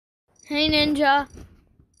Hey, Ninja.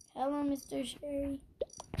 Hello, Mr. Sherry.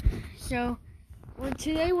 So,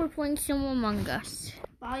 today we're playing some Among Us.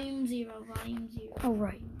 Volume 0. Oh,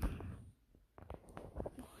 right.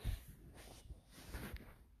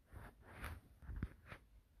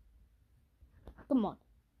 Come on.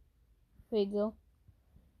 There you go.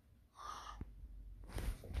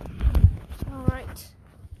 Alright.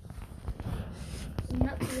 So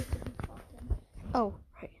not supposed to be talking. Oh,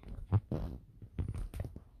 right.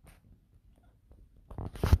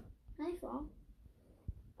 Hi, Fall.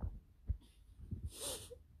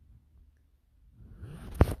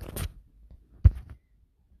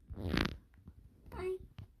 Hi.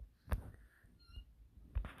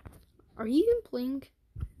 Are you even playing?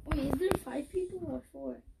 Wait, is there 5 people or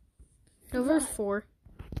 4? No, there's 4.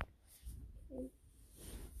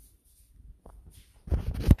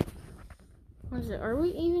 What is it? Are we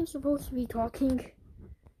even supposed to be talking?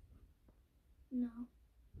 No.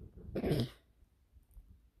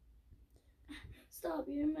 Stop,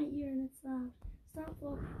 you're in my ear and it's loud. Stop,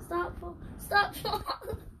 Fall. Stop, Fall. Stop, Fall.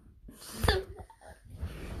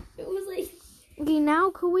 It was like... Okay,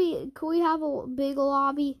 now could we have a big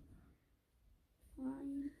lobby?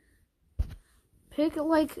 Fine. Pick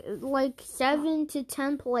like 7 to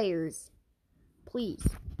 10 players, please.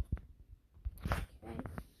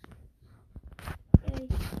 Okay.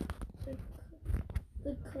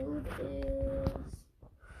 The code is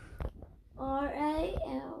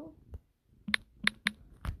RALIUF.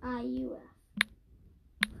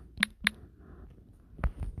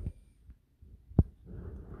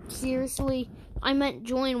 Seriously, I meant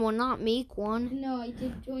join one, not make one. No, I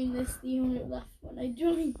did join this. The owner left when I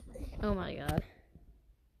joined. Oh my god.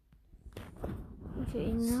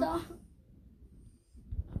 Okay, now. Stop.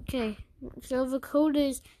 Okay, so the code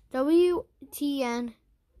is WTN.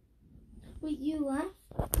 Wait, you left?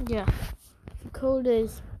 Yeah. The code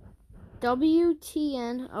is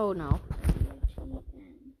WTN. Oh no.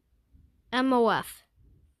 MOF.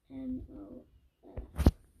 MOF.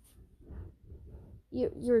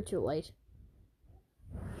 You're too late.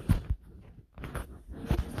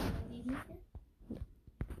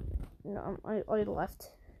 No, I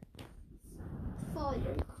left. Follow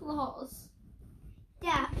your claws.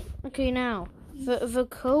 Yeah. Okay, now the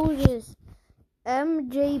code is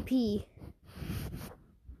MJP.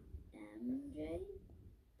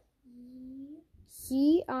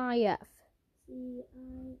 CIF.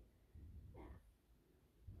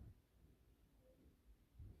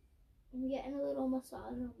 I'm getting a little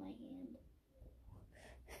massage on my hand.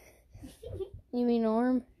 You mean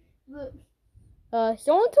arm? Look.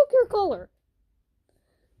 Someone took your color.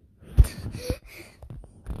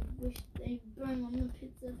 Wish they burned on the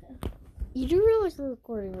pits of hell. You do realize we're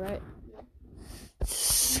recording, right? Yeah.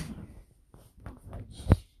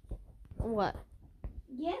 What?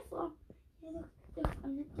 Yeah, look,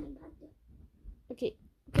 I'm not doing that. Okay,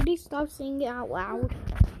 could you stop saying it out loud?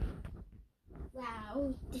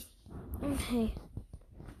 Wow. Okay.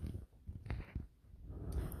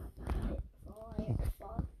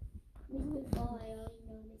 Mr. Fall, I already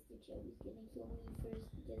know Mr. Chubby's gonna kill me first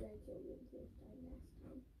because I killed him first time last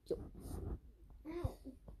time. Ow.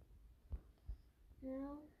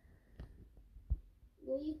 Ow.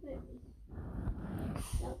 Will you hurt me?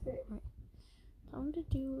 Stop hurt. Time to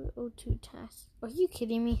do O2 test. Are you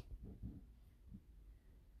kidding me?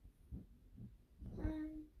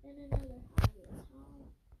 And another highest hall.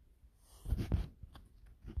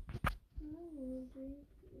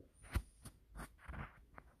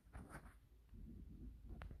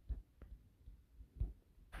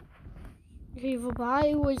 Okay, the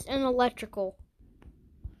body was in electrical.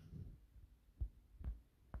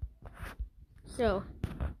 So,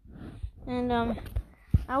 and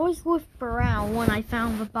I was with Brown when I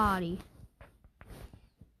found the body.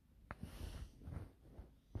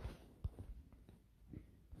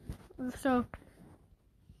 So,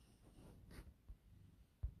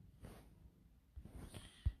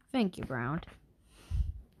 thank you, Brown.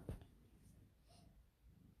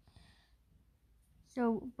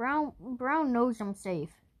 So Brown knows I'm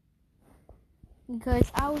safe because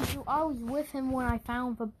I was with him when I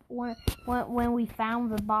found when we found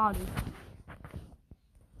the body.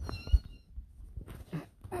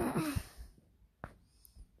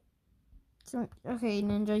 So okay,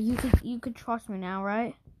 Ninja, you could trust me now,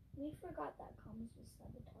 right? We forgot that comms was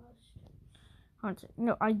sabotaged.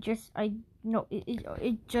 No,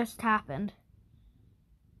 it just happened.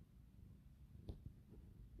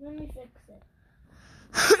 Let me fix it.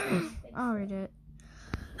 Alright, it.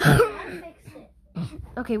 I fixed it.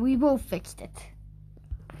 Okay, we both fixed it.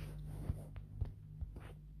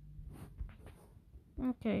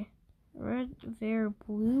 Okay. red, there,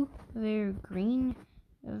 blue, there, green,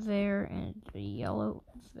 there, and yellow,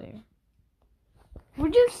 there.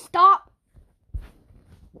 Would you stop?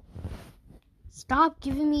 Stop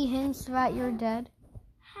giving me hints that you're dead.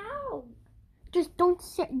 How? Just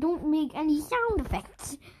don't make any sound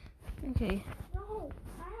effects. Okay. No,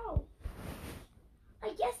 how? I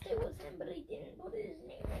guessed it was him, but I didn't put his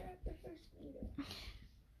name right at the first meter.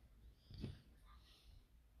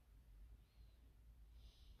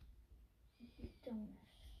 Don't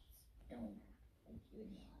act like you're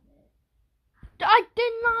not it. I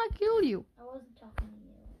did not kill you. I wasn't talking to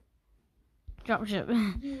you.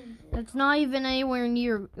 Dropship. You, That's not even anywhere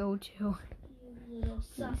near go-to. you little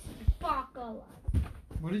sussy baka.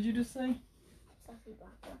 What did you just say? Sussy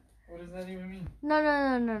baka. What does that even mean?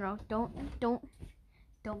 No.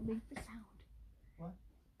 Don't make the sound. What?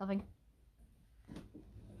 Nothing.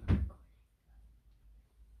 I'm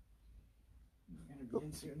gonna be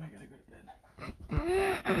in soon. I gotta go to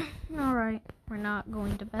bed. Alright, we're not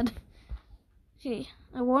going to bed. Okay,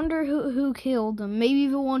 I wonder who killed him. Maybe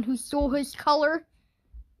the one who stole his color?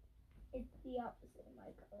 It's the opposite of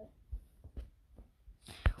my color.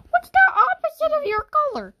 What's the opposite of your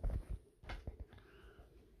color?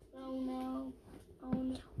 Oh no. Oh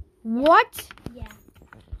no. What? Yeah,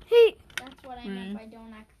 Hey, that's what I meant by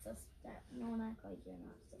don't act don't act like you're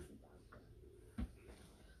not sussy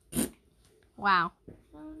baka. wow.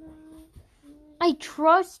 Oh no. I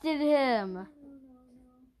trusted him.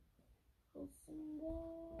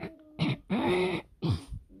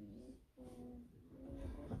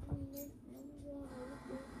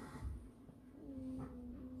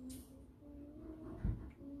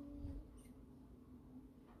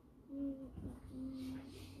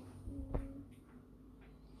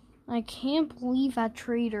 I can't believe that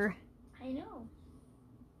traitor. I know.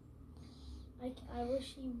 I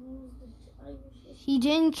wish he rules the. I wish He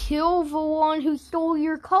didn't kill the one who stole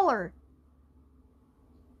your color.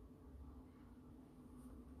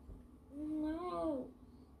 No.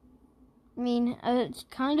 I mean, it's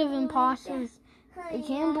kind of imposters. I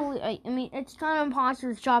can't believe. I mean, it's kind of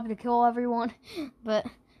imposter's job to kill everyone, but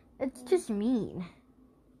it's just mean.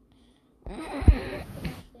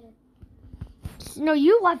 No,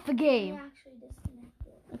 you left the game. Actually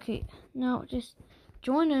disconnected. Okay, now just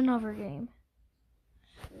join another game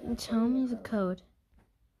and tell me the code.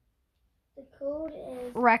 The code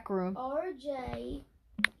is Rec room. RJEFFF.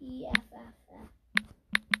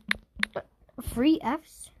 3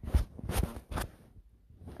 Fs?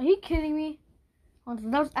 Are you kidding me? Oh,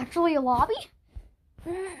 that was actually a lobby?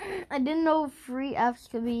 I didn't know 3 Fs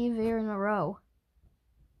could be there in a row.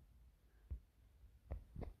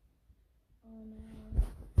 Oh no.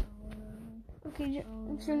 Oh no. Okay,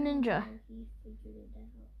 Oh, it's a ninja. no, he figured it out.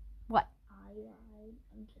 What? I lied.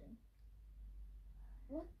 I'm kidding.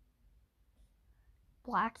 What?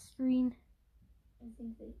 Black screen? I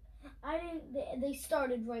think they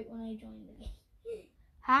started right when I joined the game.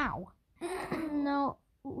 How? No,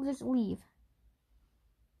 just leave.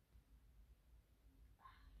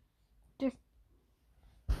 Just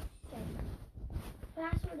Okay.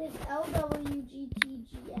 Password is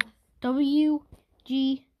LWGTGF. W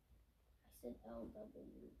G I said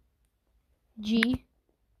LW. G.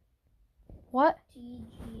 What?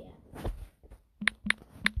 TGF.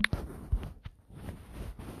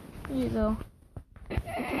 There you go.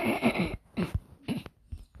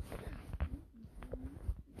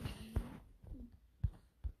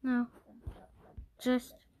 No.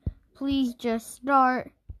 Please just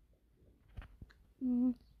start.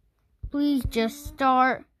 Please just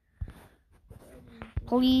start.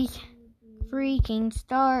 Please freaking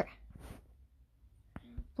start.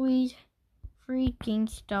 Please freaking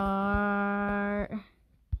start.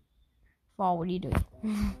 Fall, what are you doing?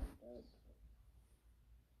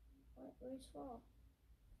 Where's Fall?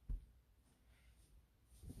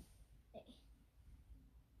 Hey.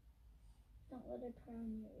 Don't let her purr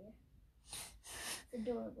in your ear. It's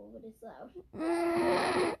adorable, but it's loud.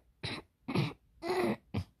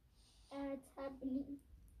 And it's happening.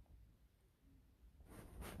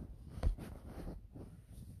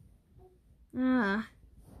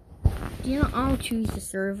 You know, I'll choose the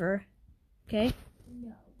server. Okay?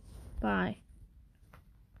 No. Bye.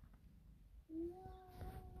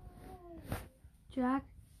 No. Jack?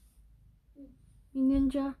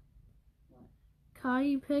 Ninja? Can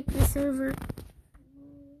you pick the server?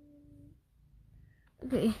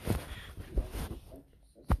 Okay.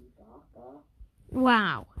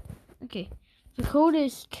 Wow. Okay. The code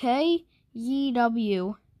is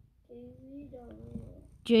KZW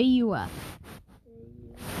JUF.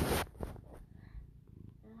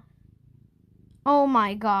 Oh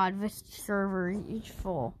my god, this server is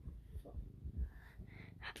full.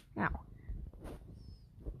 Now.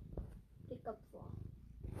 Pick up floor.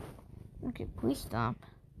 Okay, please stop.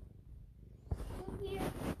 Come here.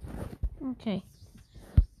 Okay.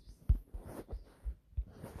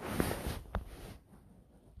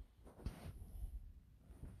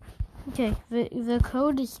 Okay, the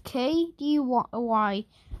code is KDY.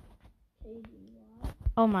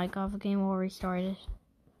 Oh my god, the game already started.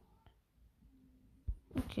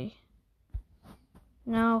 Okay.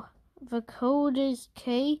 Now, the code is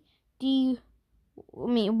KDY.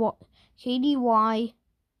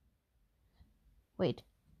 Wait.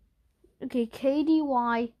 Okay,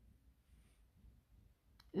 KDY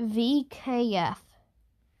VKF.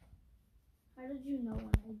 How did you know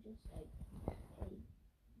when I just said K?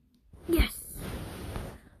 Yes.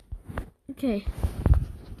 Okay.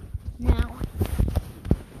 Now,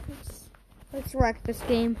 let's wreck this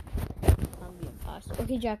game. That'll be impossible.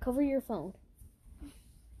 Okay, Jack, cover your phone.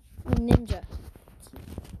 Ninja.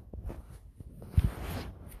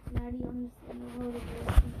 Maddie, I'm just gonna load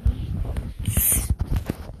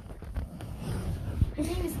Her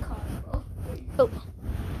name is Carlo. Oh.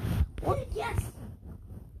 What? Yes!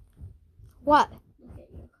 What? Look at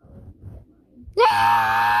your color and look at mine.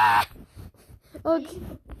 Ah! Okay.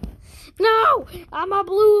 No, I'm a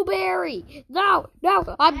blueberry. No, I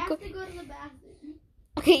I'm have to go to the bathroom.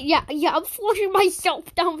 okay. Yeah, I'm flushing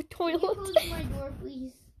myself down the Can you toilet. close my door,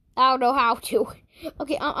 please? I don't know how to.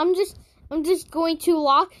 Okay, I'm just going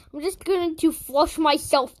to flush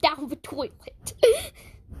myself down the toilet.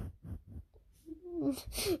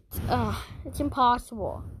 It's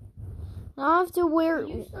impossible. Now I have to wear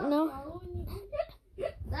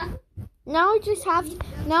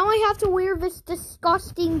Now I have to wear this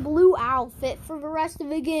disgusting blue outfit for the rest of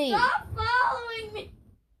the game. Stop following me!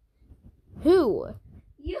 Who?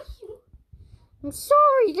 You. I'm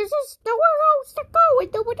sorry, this is nowhere else to go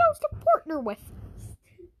and no one else to partner with.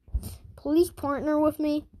 Please partner with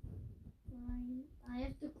me. Fine. I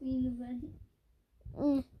have to clean the vent.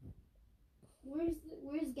 Mm.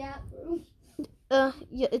 Where's Gap Room?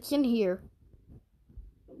 Yeah, it's in here.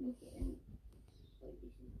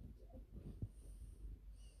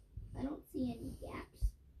 I don't see any gaps.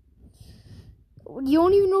 You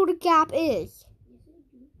don't even know what a gap is. Yes, I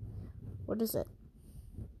do. What is it?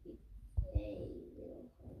 A little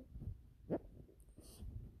hole.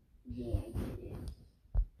 Yeah, I did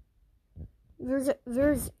it.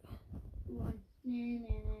 There's. One.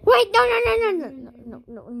 Wait!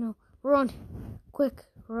 No! Run! Quick,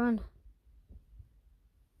 run!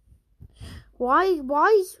 Why is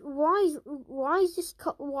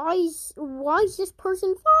this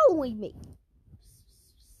person following me?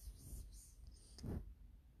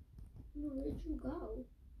 Where'd you go?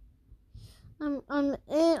 I'm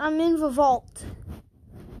in the vault.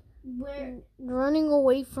 Where? Running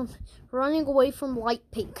away from light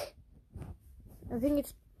pink. I think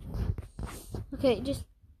it's okay.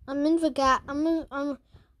 I'm in the gap. I'm in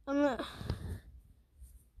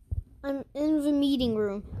the meeting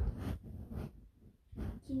room.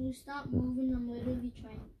 Can you stop moving? I'm literally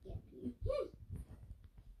trying to get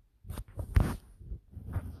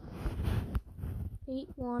you.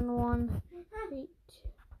 811.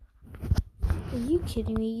 Are you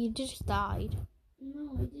kidding me? You just died.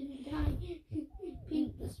 No, I didn't die.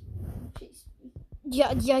 Pink just chased me.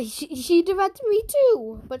 Yeah, she did that to me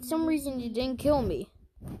too. But for some reason you didn't kill me.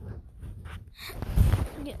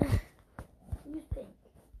 Yeah. Who's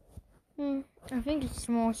Pink? I think it's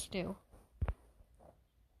small still.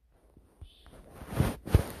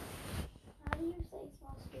 How do you say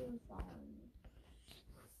small stew is following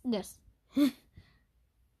me? Yes.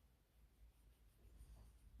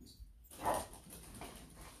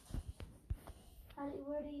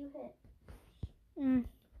 Where do you hit?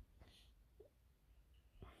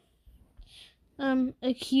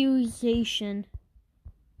 Accusation.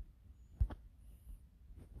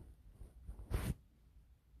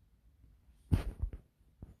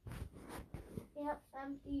 Yep,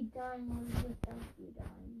 empty dime was with empty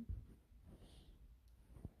dime.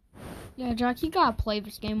 Yeah, Jack, you gotta play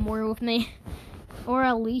this game more with me. Or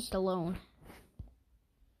at least alone.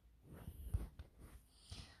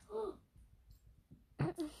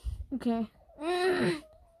 Okay.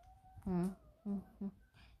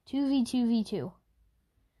 2v2v2.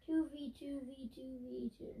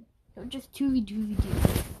 2v2v2v2. No, just 2v2v2.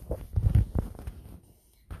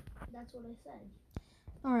 That's what I said.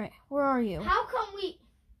 Alright, where are you? How come we...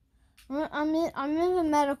 I'm in the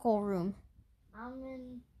medical room. I'm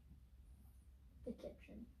in the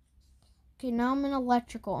kitchen. Okay, now I'm in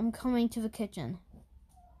electrical. I'm coming to the kitchen.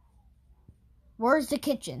 Where's the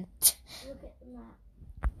kitchen? Look at the map.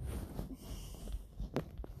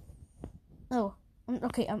 Oh,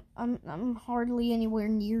 Okay, I'm hardly anywhere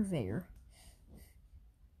near there.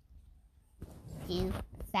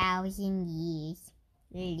 2,000 years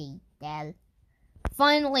later.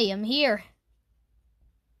 Finally, I'm here.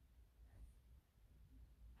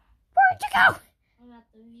 Where'd you go? I'm at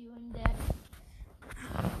the viewing deck.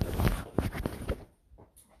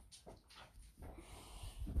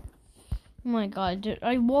 Oh my god, dude,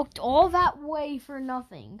 I walked all that way for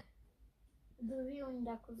nothing. The viewing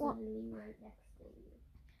deck was literally right next to you.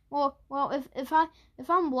 Well, if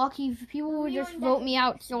I'm lucky, people would just vote me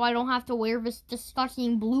out so I don't have to wear this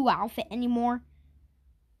disgusting blue outfit anymore.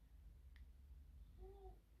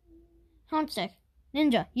 Hauntsick,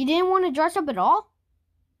 Ninja, you didn't want to dress up at all?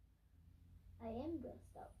 I am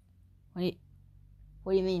dressed up. Wait,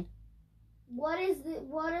 what do you mean? What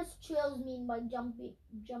does chills mean by jumpy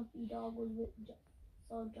dog was with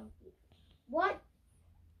so jumpy? What?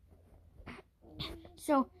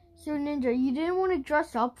 So Ninja, you didn't want to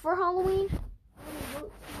dress up for Halloween?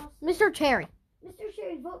 Mr. Cherry. Mr.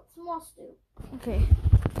 Cherry, vote small stew. Okay.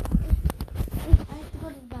 I have to go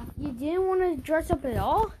to the bathroom. You didn't want to dress up at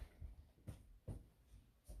all?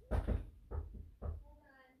 I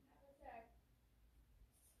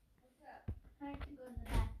have to go to the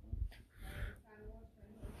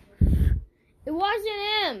bathroom. It wasn't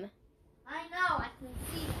him. I know, I can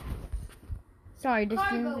see that. Sorry, this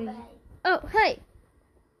Cargo didn't. bag. Oh, hey.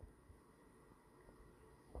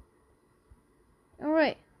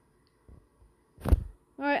 Alright.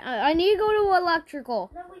 Alright, I need to go to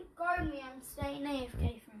electrical. No, wait, guard me. I'm staying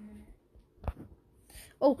AFK for a minute.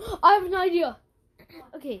 Oh, I have an idea.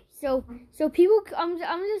 Okay, so people, I'm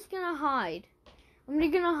just gonna hide. I'm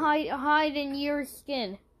just gonna hide in your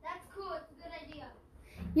skin. That's cool. It's a good idea.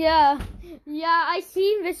 Yeah, I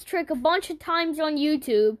seen this trick a bunch of times on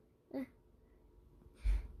YouTube.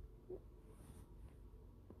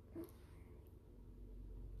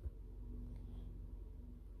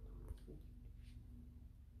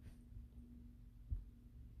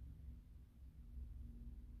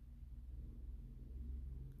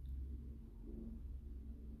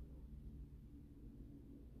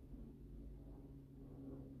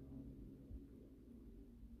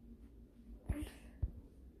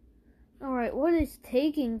 Alright, what is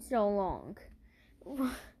taking so long?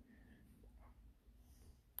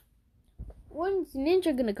 When's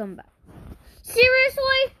Ninja gonna come back?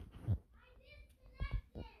 Seriously?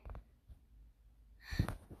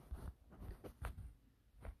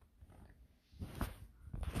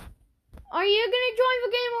 Are you gonna join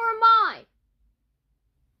the game or am I?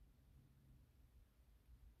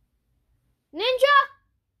 Ninja?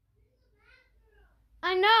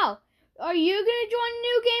 I know. Are you gonna join a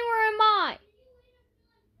new game or am I?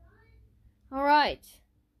 Alright.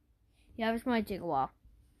 Yeah, this might take a while.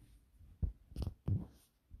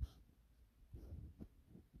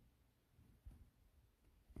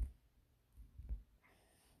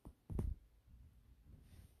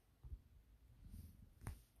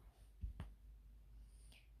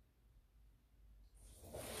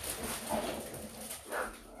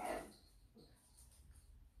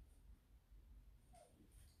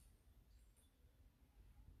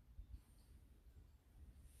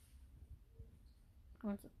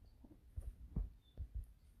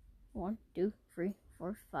 One, 2, 3,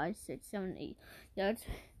 4, 5, 6, 7, 8. Yeah, that's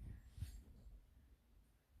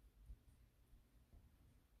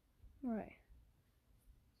right.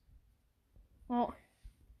 Well,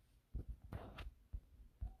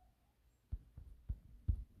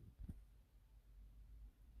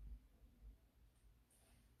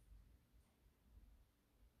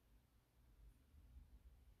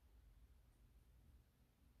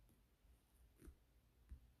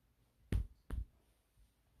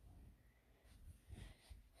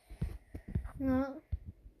 not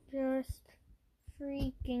just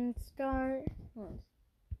freaking start.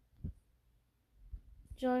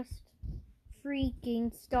 Just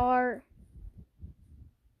freaking start.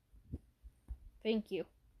 Thank you.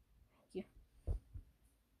 Thank you.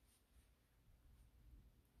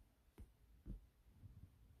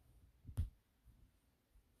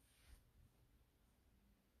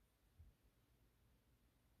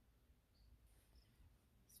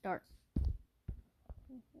 Start.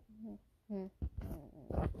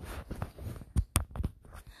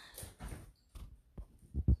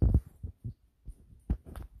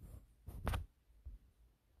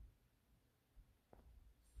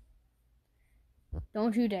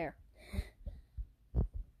 Don't you dare.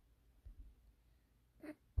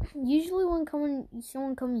 Usually when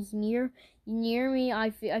someone comes near me, I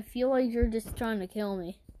feel like you're just trying to kill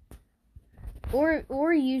me.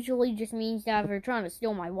 Or usually just means that they're trying to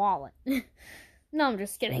steal my wallet. No, I'm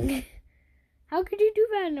just kidding. How could you do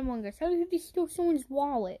that in Among Us? How could you steal someone's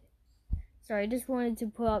wallet? Sorry, I just wanted to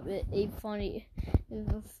put up a funny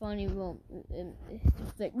moment.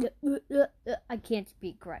 I can't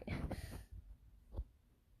speak right.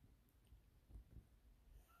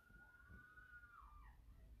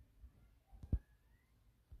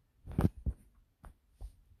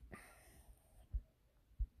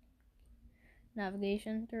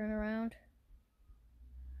 Navigation, turn around.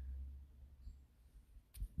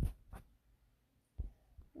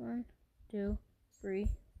 One, 2, 3,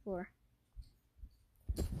 4.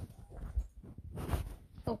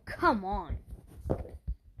 Oh, come on.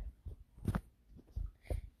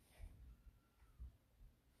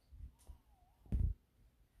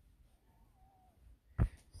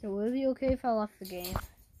 So will it be okay if I left the game?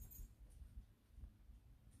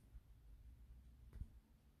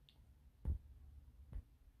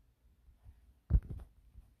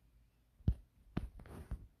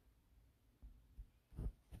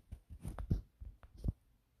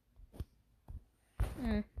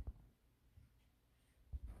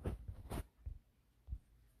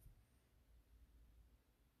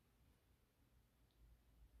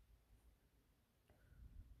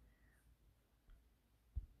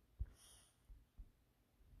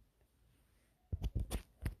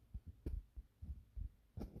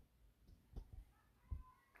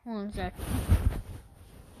 Hold on a sec.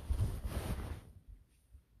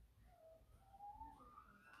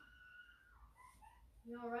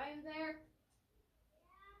 You alright in there?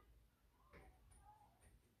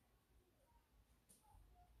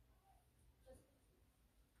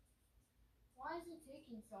 Why is it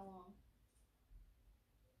taking so long?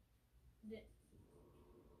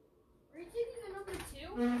 Are you taking a number 2?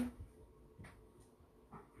 Are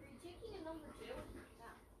you taking a number 2?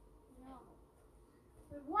 No.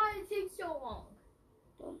 But why did it take so long?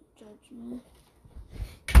 Don't judge me.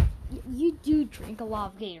 You do drink a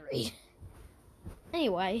lot of Gatorade.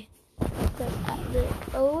 Anyway. The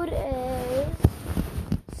code is...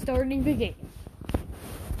 Starting the game.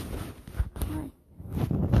 Hi.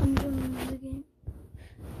 I'm doing the game.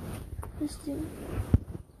 Let's do...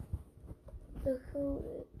 The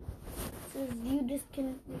code says you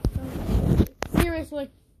disconnected from... Seriously.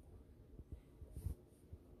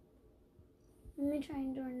 Let me try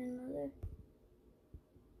and join another.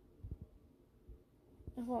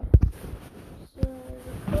 What? So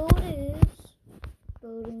the code is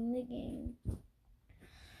loading the game.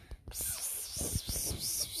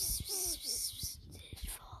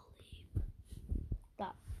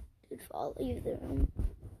 Did fall leave the room?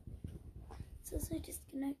 It says I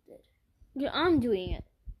disconnected. Yeah, I'm doing it.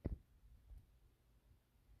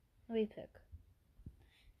 Let me pick.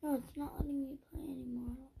 No, it's not letting me play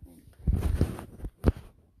anymore,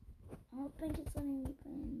 I don't think it's letting me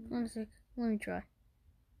play anymore. 1 sec. Let me try.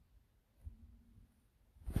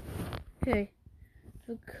 Okay.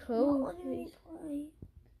 The code. Not letting me play.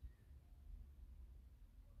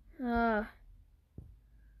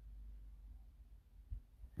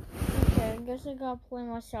 Okay, I guess I gotta play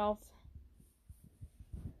myself.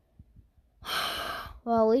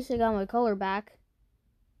 Well, at least I got my color back.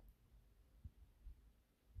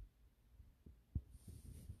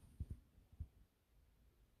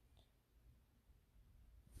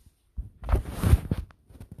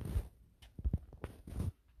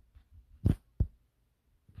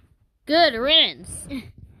 Good riddance.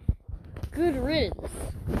 Good riddance.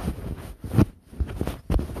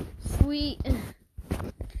 Sweet.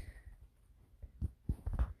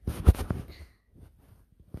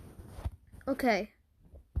 Okay.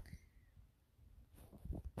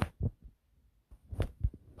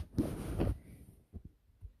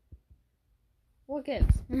 What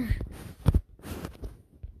gives?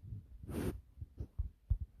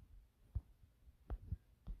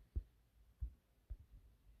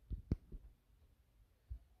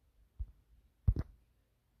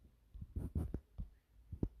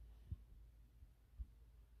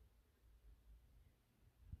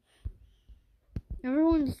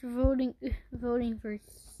 Everyone's voting for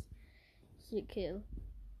Siku.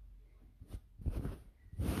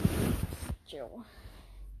 Joe.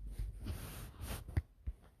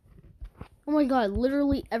 Oh my god,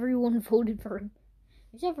 literally everyone voted for him.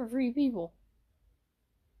 Except for 3 people.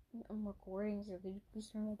 I'm recording, so could you please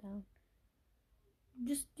turn it down?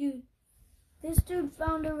 This dude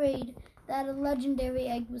found a raid that a legendary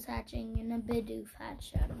egg was hatching and a Bidoof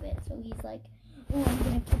hatched out of it. So he's like, oh, I'm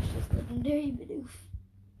gonna catch this legendary Bidoof.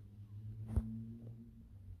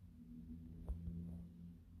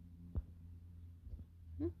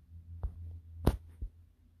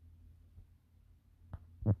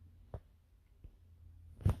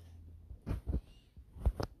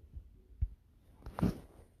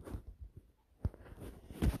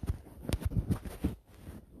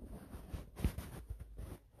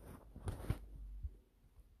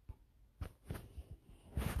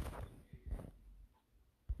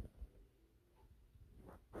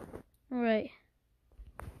 Right.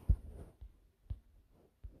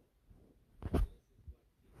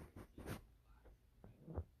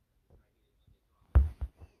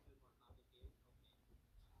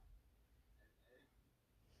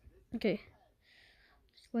 Okay.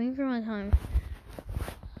 Just waiting for my time.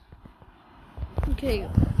 Okay.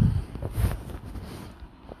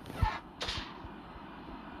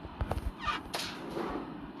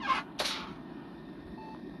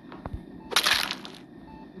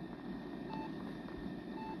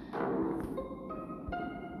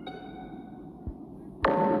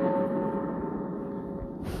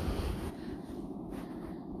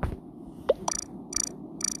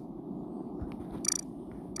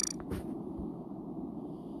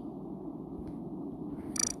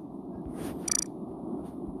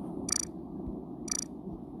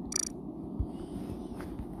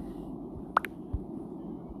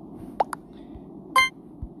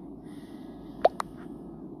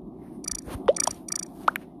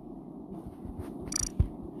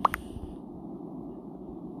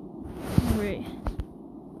 Right.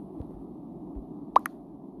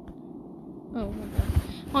 Oh my god.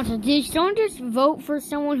 Also, did someone just vote for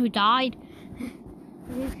someone who died?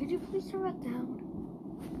 Could you please turn that down?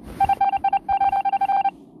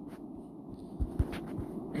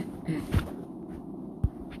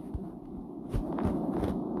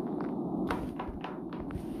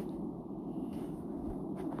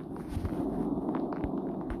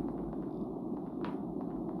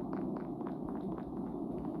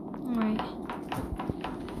 Alright.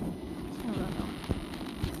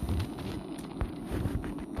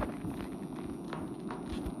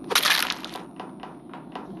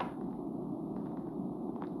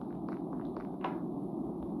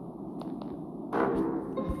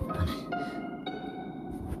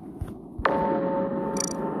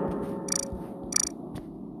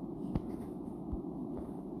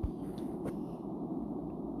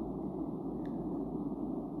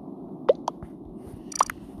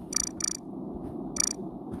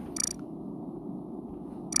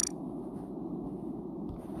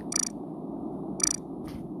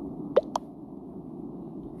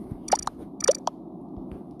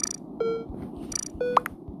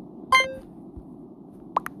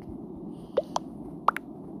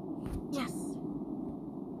 Yes.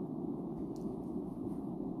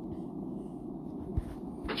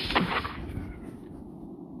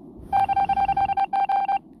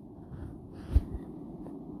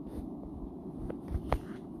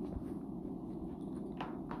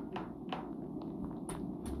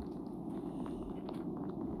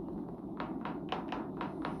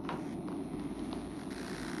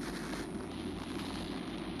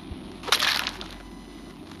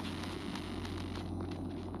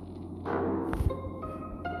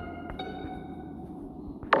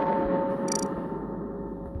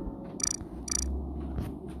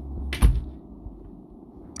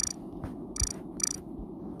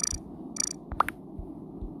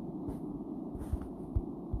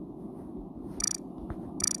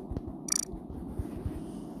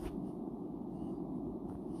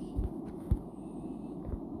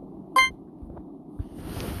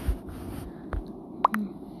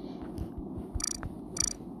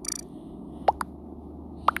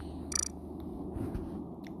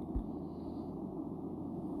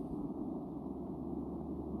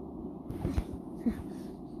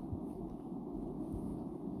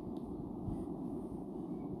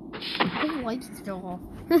 The light's still off.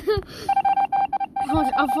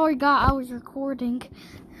 I forgot I was recording.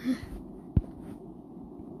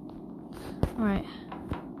 Alright.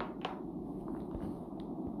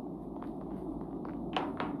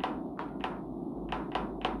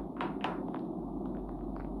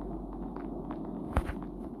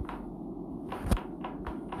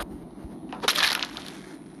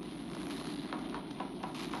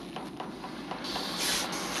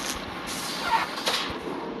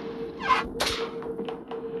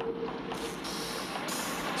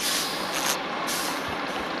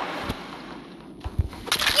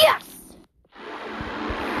 Yes!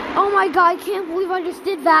 Oh my god, I can't believe I just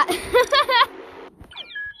did that.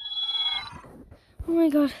 Oh my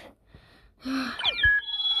god. Oh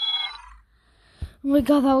my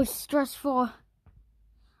god, that was stressful.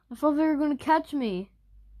 I thought they were gonna catch me.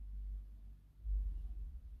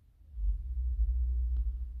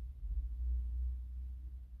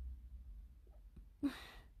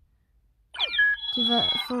 Dude,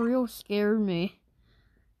 that for real scared me.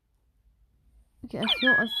 Okay, I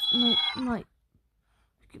feel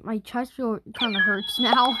my chest feel kind of hurts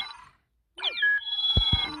now.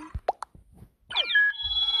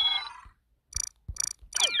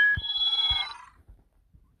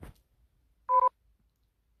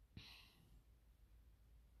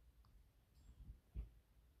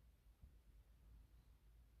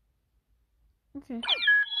 Okay.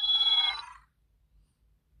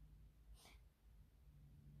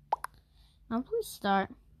 Now please start.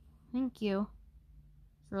 Thank you.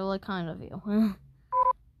 It's really kind of you.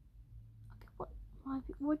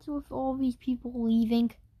 Okay, what's with all these people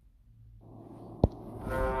leaving?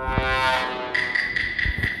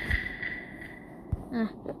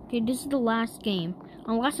 Okay, this is the last game.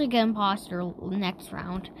 Unless I get imposter next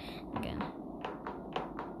round again.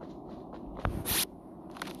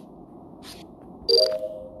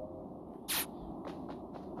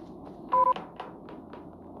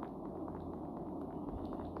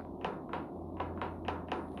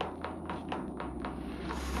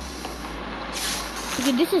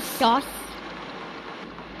 Okay, this is sus.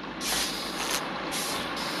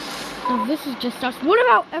 No, this is just us. What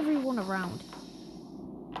about everyone around?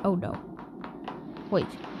 Oh no. Wait.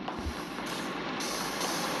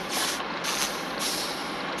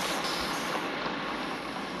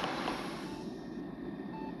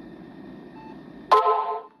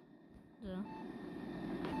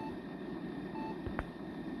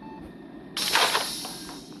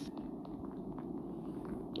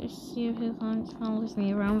 Just see if his follows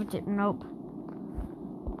me around with it. Nope.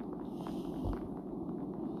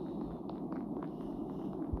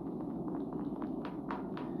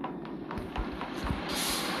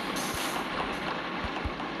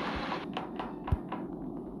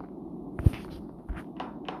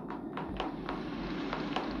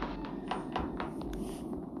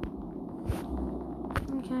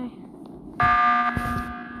 Okay.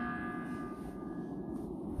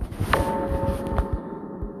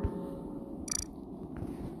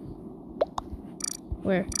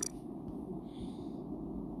 Where?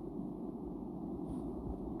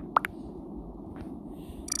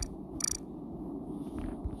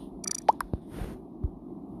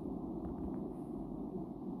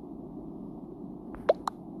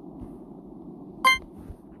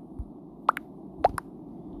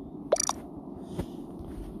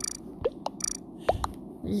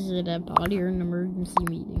 Is it a body or an emergency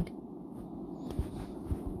meeting?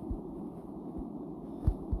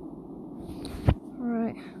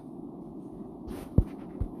 Alright.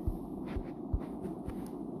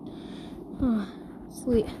 Oh,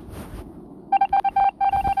 sweet.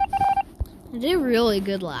 I did really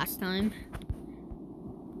good last time.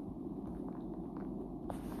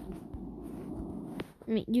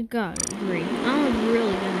 I mean, you gotta agree. I'm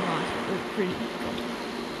really good in hospital. Pretty good.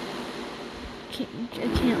 I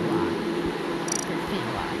can't lie. I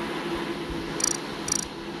can't lie.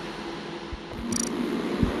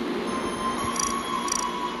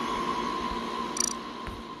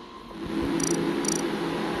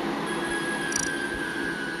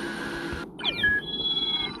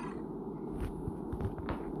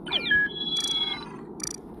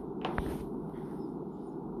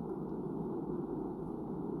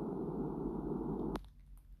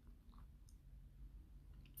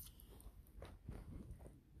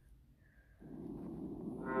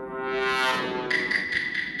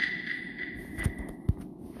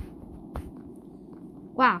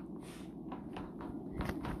 Wow.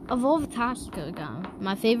 Of all the tasks I could have gone,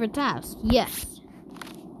 my favorite task, yes.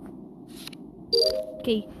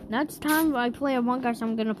 Okay, next time I play Among Us,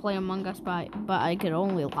 I'm gonna play Among Us, but I could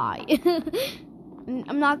only lie.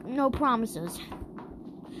 I'm not, no promises.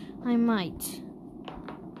 I might.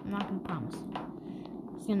 I'm not gonna promise.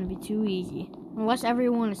 It's gonna be too easy. Unless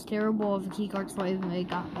everyone is terrible of a keycard slave and they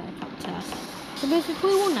got that test. So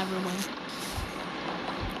basically, we'll never win.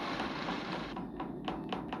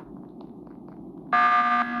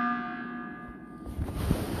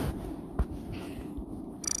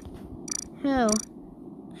 Hell.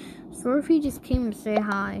 Sophie just came to say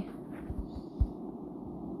hi.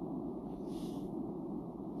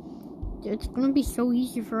 It's gonna be so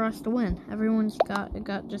easy for us to win. Everyone's got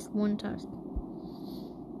just one test.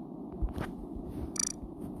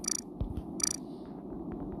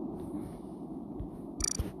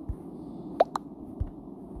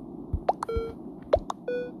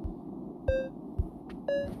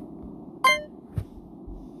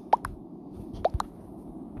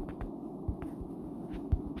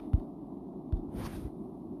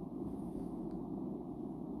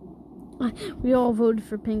 We all voted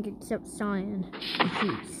for pink except Cyan.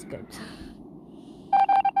 He's good.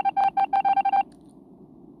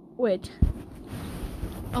 Wait.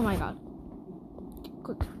 Oh my god.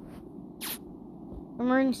 Quick.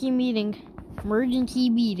 Emergency meeting. Emergency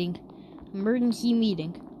meeting. Emergency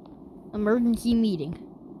meeting. Emergency meeting.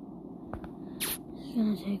 It's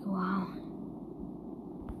gonna take a while.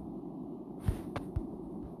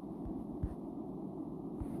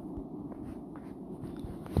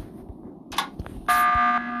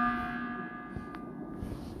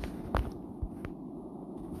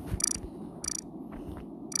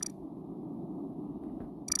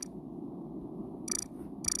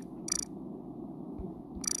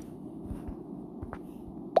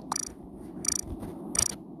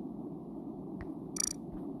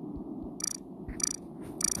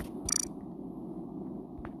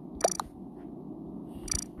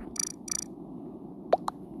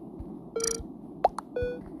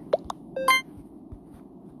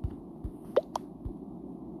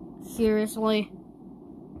 seriously?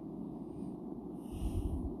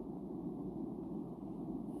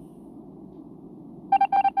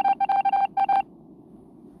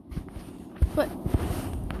 But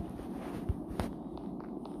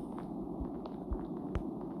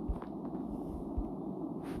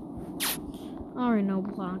I already know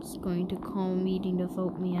Block's going to call a meeting to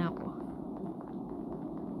vote me out.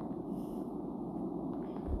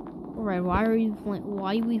 Alright, why are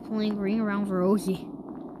we playing Ring Around Rosie?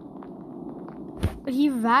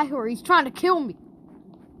 Either that or he's trying to kill me.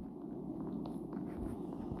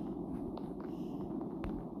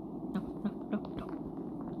 No.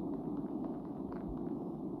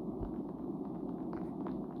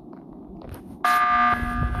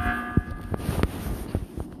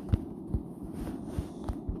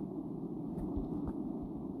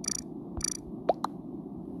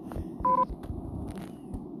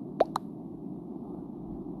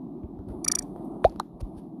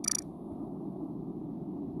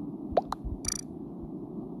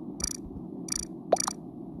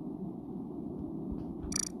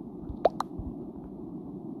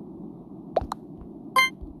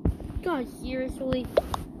 God, seriously?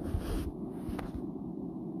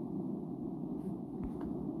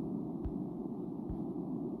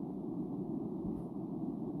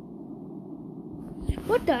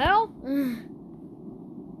 What the hell?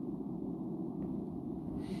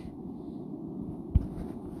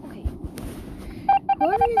 Okay.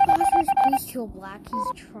 Whoever your boss is, please kill Black.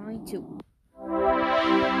 He's trying to.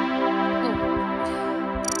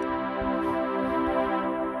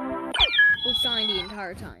 Was signed the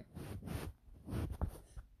entire time.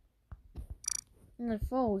 And the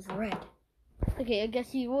phone was red. Okay, I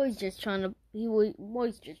guess he was just trying to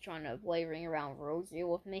play Ring Around Rosie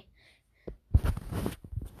with me.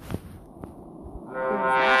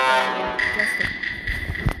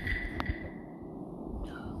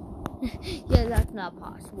 Yeah, that's not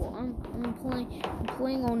possible. I'm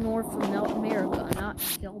playing on North America, not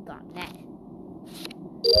skill.net.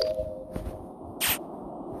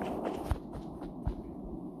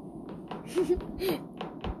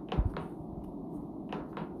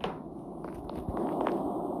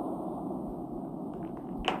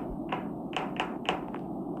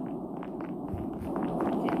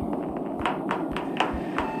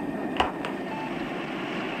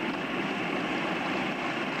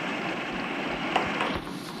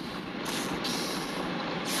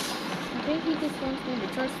 I think he just wants me to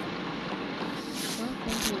trust him. I don't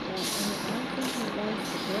think he wants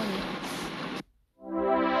to kill me.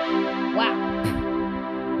 Wow.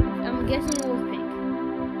 I'm guessing it was pink.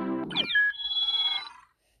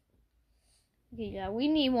 Okay, yeah, we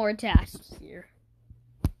need more tasks here.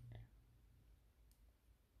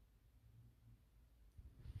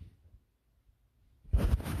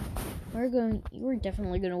 We're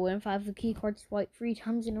definitely gonna win 5 of the key cards swipe 3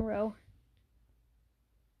 times in a row.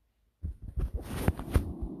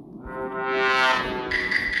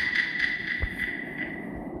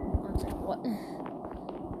 What?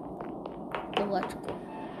 Electrical.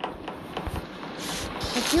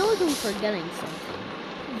 I feel like I'm forgetting something.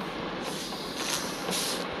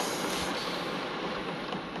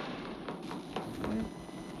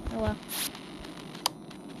 Oh well.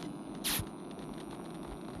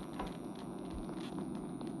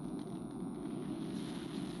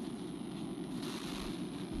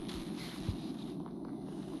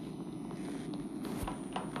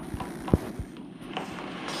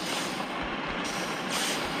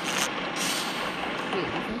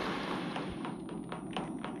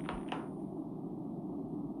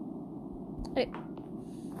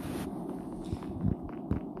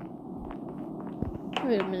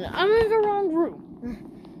 Wait a minute, I'm in the wrong room.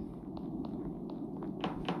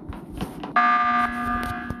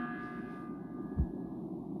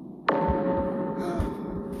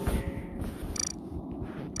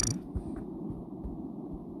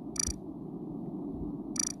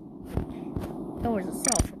 That was a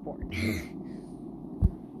self-report.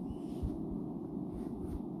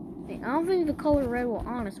 I don't think the color red will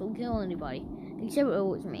honestly kill anybody. Except it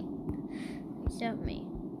was me. Except me.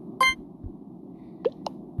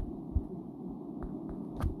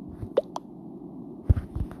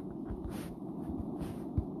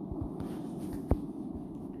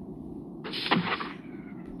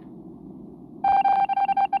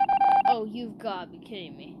 Oh, you've got to be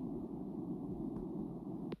kidding me.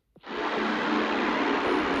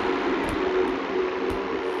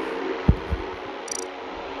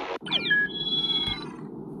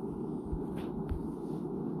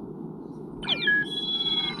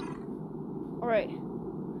 Alright.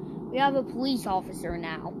 We have a police officer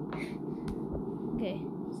now. Okay,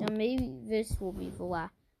 so maybe this will be the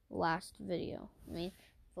last. last video. I mean,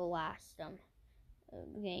 the last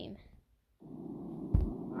game.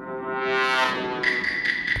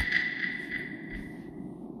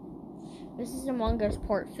 This is Among Us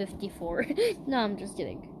Part 54. No, I'm just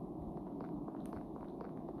kidding.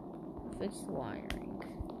 Fix the wiring.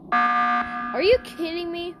 Are you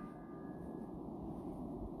kidding me?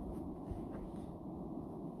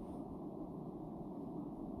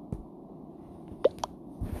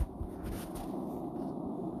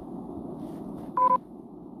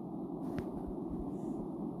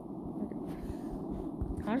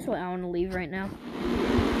 Honestly, I want to leave right now.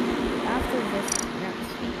 After this next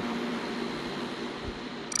speed.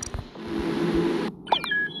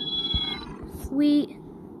 Sweet.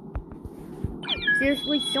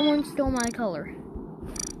 Seriously, someone stole my color.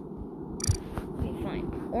 Okay,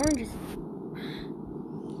 fine. Orange is...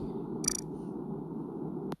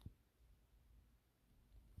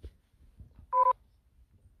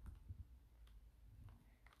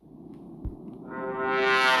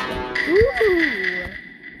 Ooh!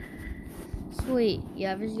 Sweet.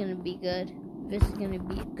 Yeah, this is gonna be good. This is gonna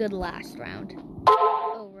be a good last round.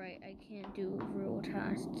 Oh, right. I can't do real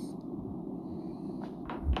tasks.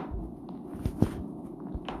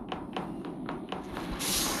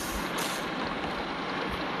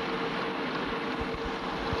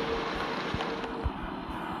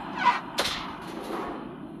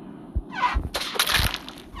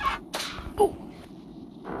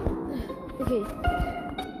 Okay.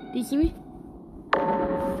 Do you see me?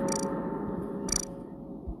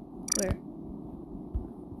 Where?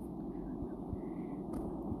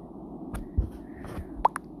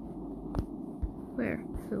 Where?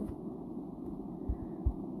 Who?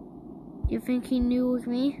 You think he knew it was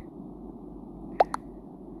me?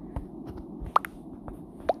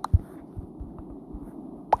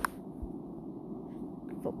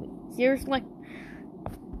 Seriously?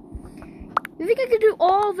 You think I could do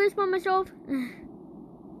all this by myself?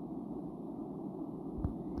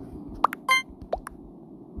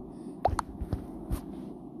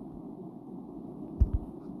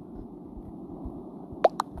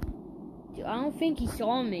 Dude, I don't think he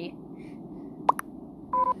saw me.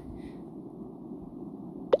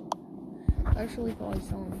 I actually thought he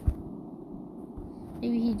saw me.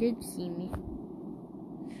 Maybe he did see me.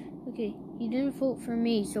 Okay, he didn't vote for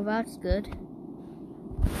me, so that's good.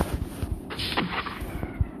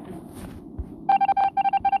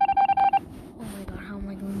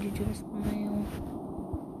 Just my own.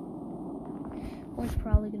 One's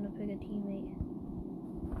probably gonna pick a teammate.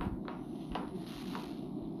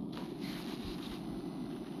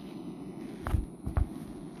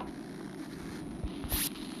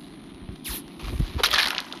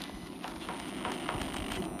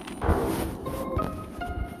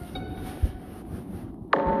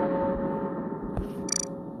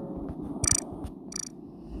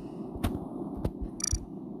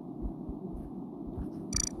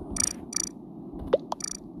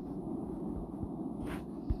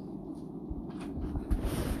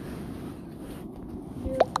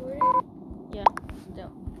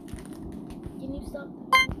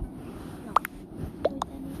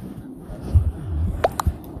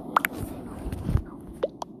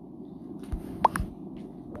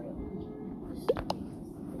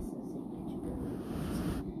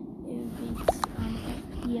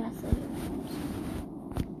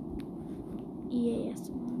 EAS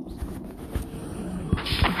alarms.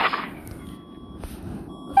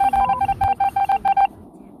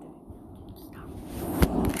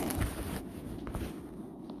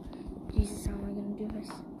 Jesus, how am I gonna do this?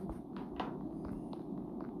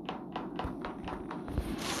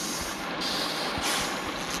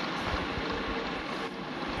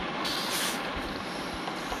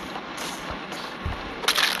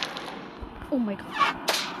 Oh my god.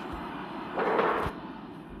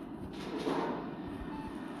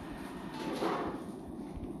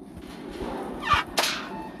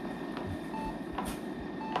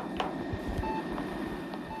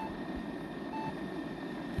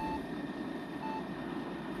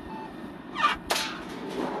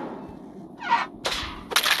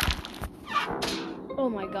 Oh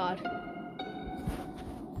my god.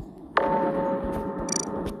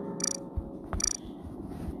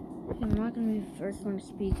 I'm not gonna be the first one to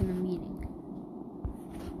speak in a meeting.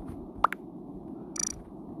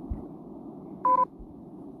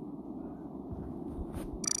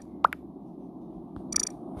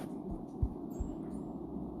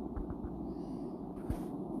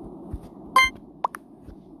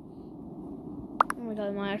 Oh my god,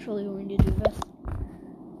 am I actually going to do this?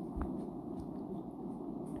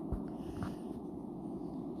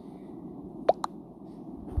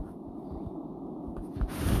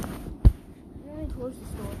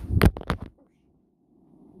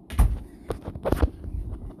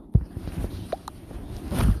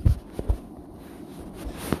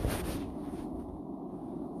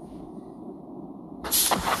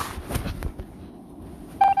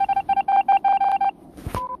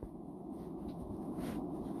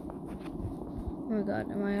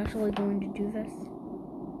 actually going to do this.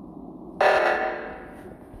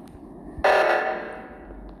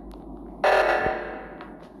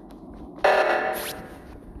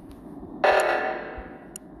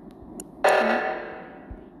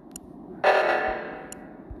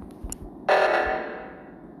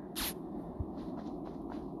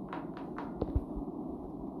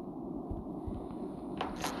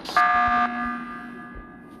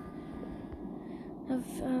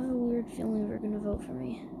 I have a weird feeling they're gonna vote for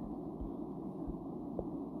me.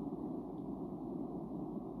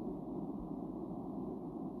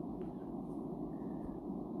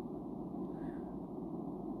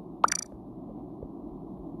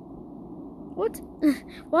 What?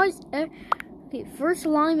 Why is okay? First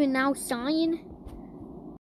Lime and now Cyan.